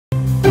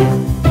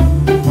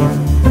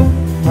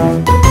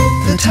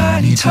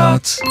Tiny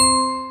Tots.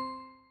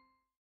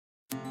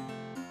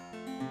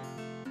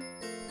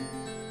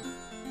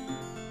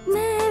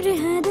 Mary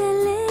had a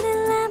little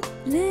lamb,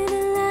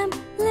 little lamb,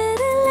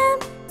 little lamb.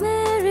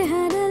 Mary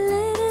had a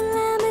little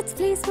lamb, its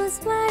fleece was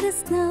white as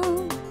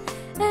snow.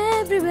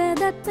 Everywhere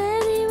that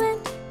Mary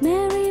went,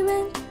 Mary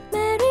went,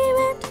 Mary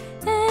went.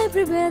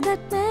 Everywhere that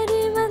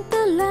Mary went,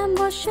 the lamb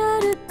was sure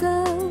to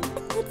go.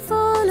 It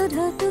followed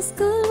her to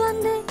school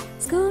one day,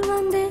 school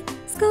one day,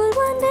 school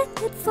one day.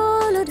 It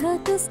followed her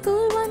to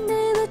school one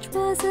day, which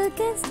was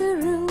against the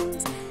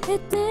rules.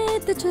 It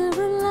made the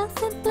children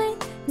laugh and play,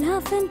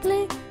 laugh and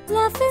play,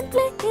 laugh and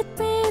play. It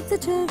made the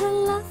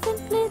children laugh and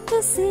play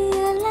to see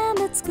a lamb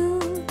at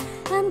school.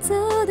 And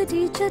so the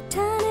teacher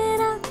turned it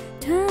out,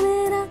 turn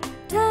it out,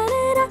 turn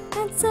it out.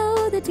 And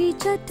so the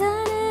teacher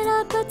turned it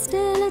out, but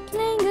still it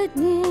lingered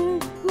near.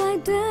 Why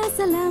does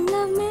the lamb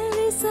love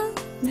Mary so,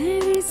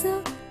 Mary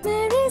so,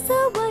 Mary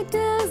so? Why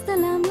does the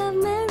lamb love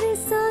Mary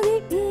so?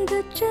 The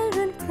eager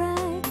children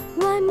cry.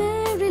 Why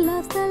Mary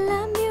loves the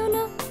lamb, you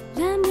know,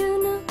 lamb,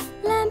 you know,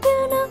 lamb,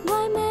 you know.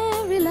 Why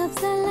Mary loves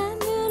the lamb,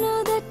 you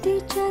know, the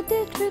teacher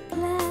did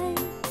reply.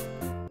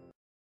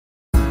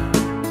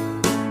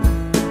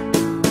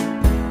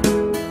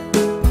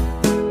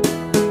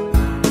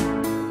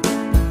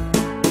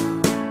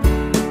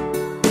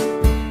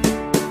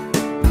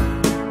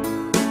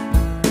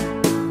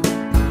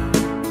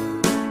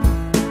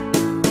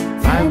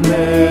 Five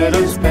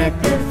little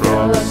speckled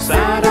frogs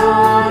sat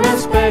on a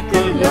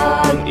speckled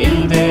log,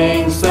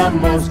 eating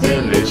some most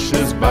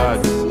delicious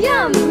bugs.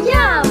 Yum,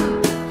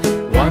 yum!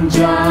 One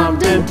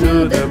jumped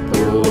into the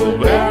pool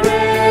where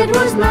it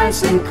was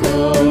nice and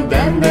cool.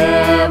 Then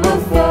there were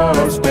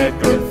four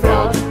speckled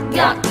frogs.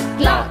 Gluck,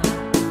 gluck!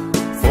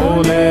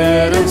 Four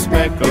little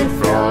speckled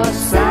frogs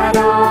sat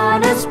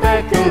on a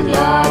speckled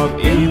log,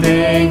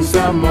 eating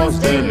some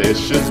most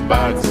delicious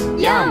bugs.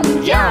 Yum,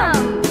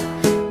 yum!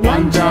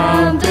 One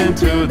jumped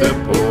into the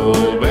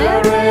pool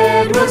where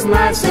it was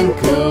nice and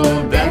cool.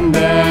 Then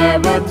there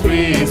were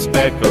three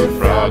speckled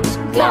frogs.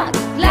 Gluck,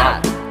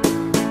 gluck!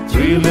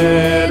 Three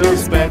little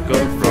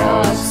speckled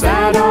frogs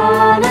sat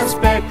on a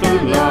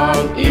speckled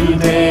log,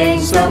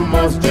 eating some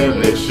most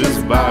delicious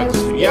bugs.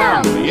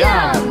 Yum,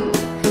 yum!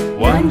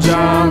 One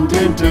jumped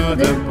into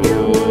the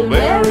pool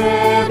where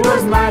it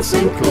was nice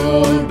and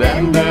cool.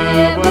 Then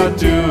there were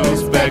two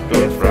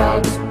speckled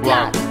frogs.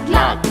 Gluck,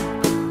 gluck!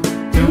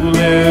 Two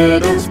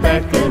little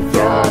speckled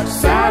frogs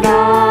sat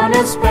on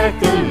a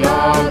speckled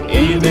log,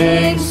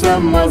 eating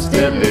some most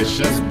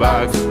delicious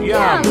bugs.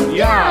 Yum,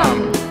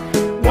 yum!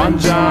 One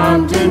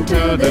jumped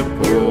into the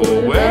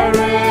pool where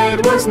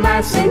it was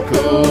nice and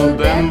cool.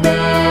 Then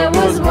there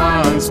was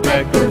one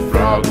speckled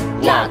frog.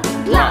 Gluck,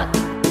 gluck!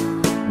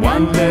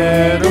 One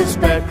little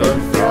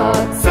speckled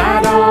frog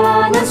sat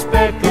on a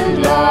speckled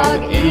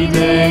log,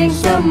 eating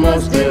some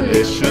most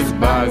delicious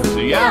bugs.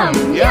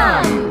 Yum,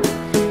 yum!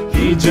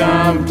 He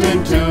jumped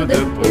into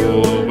the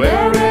pool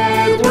where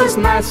it was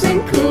nice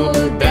and cool.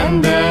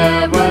 Then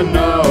there were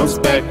no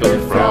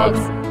speckled frogs.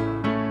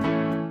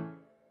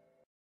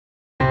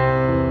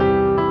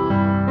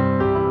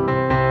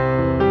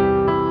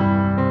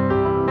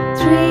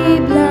 Three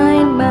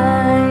blind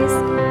mice,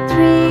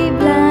 three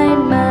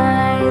blind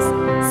mice.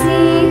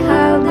 See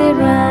how they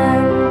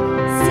run,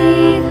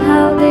 see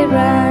how they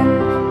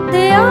run.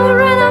 They all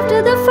run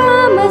after the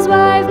farmer's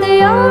wife,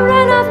 they all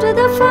run after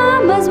the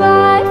farmer's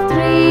wife.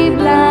 Three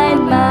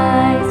blind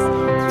mice,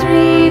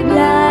 three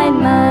blind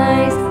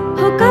mice.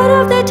 Who cut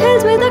off their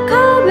tails with a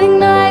carving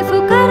knife,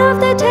 who cut off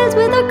their tails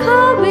with a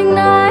carving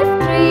knife.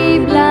 Three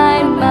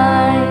blind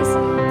mice,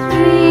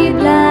 three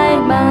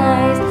blind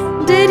mice.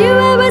 Did you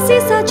ever see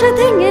such a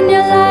thing in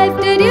your life?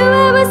 Did you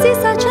ever see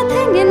such a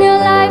thing in your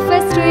life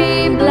as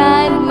three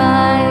blind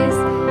mice?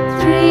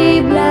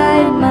 Three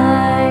blind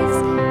mice.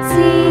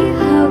 See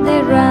how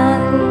they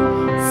run,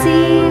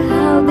 see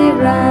how they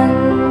run.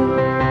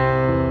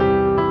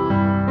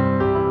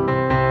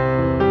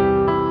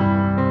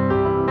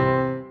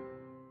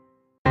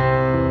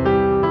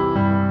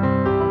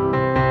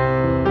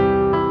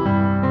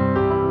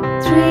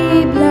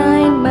 Three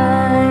blind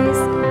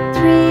mice,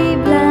 three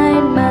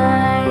blind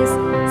mice.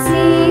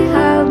 See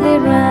how they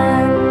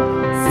run,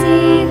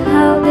 see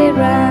how they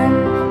run.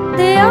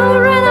 They all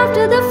run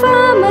after the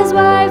farmer's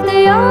wife,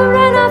 they all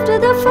run after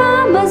the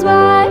farmer's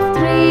wife.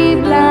 Three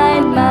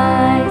blind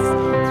mice,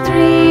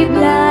 three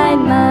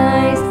blind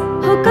mice.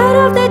 Who cut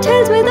off their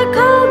tails with a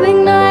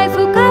carving knife,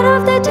 who cut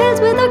off their tails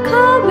with a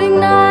carving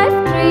knife.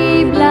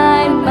 Three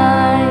blind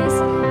mice,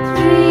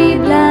 three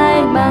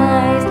blind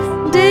mice.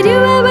 Did you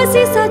ever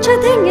see such a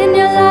thing in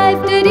your life?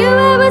 Did you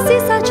ever see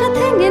such a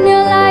thing in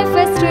your life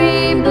as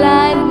three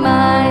blind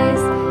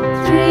mice?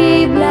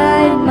 Three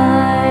blind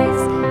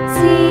mice.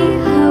 See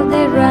how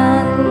they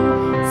run,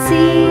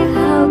 see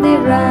how they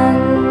run.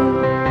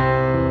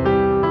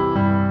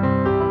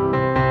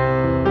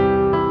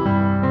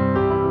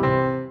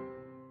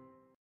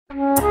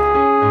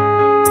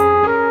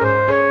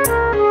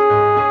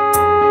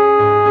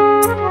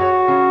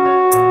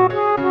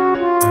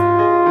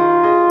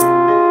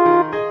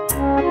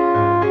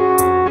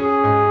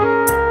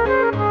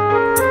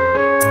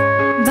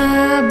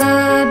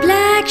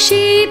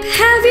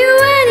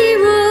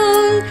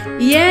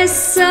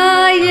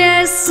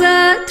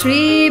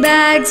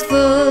 bags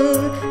full.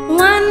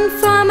 One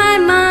for my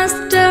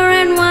master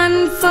and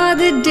one for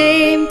the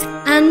dame,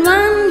 and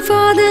one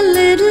for the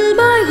little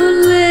boy who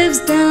lives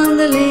down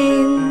the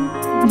lane.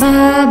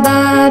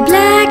 Baba,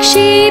 black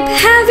sheep,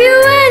 have you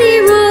any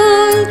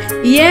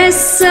wool? Yes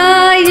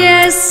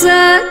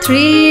sir,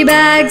 3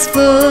 bags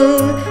full.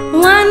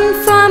 One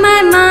for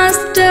my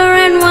master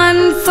and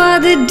one for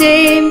the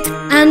dame,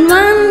 and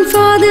one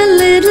for the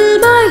little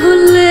boy who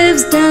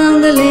lives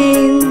down the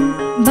lane.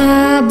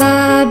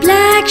 Baba,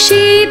 black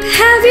sheep,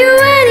 have you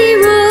any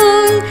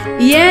wool?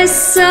 Yes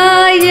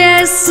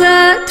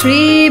sir,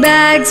 3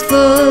 bags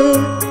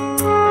full.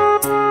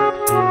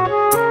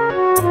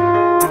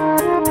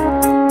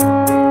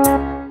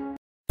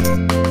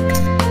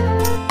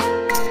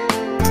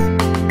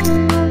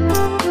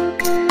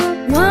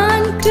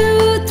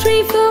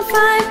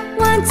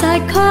 Once I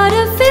caught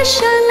a fish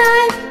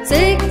alive.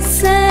 6,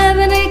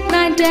 7, 8,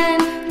 9, 10.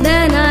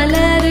 Then I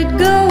let it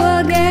go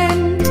again.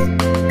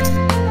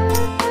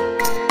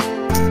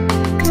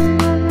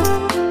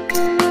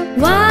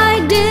 Why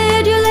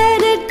did you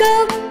let it go?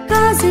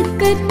 'Cause it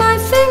bit my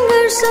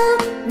finger so.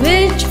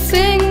 Which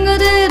finger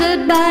did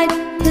it bite?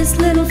 This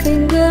little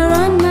finger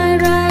on my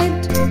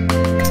right.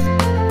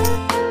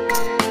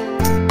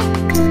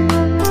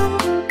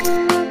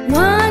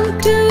 1,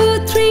 2,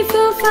 3,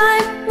 4,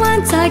 5.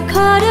 Once I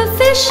caught a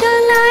fish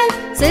alive.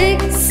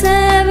 6,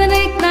 7,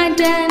 8, 9,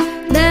 10.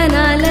 Then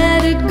I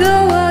let it go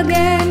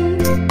again.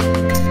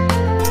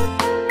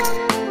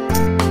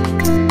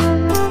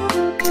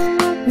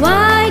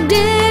 Why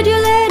did you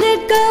let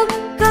it go?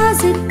 'Cause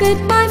it bit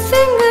my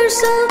finger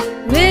so.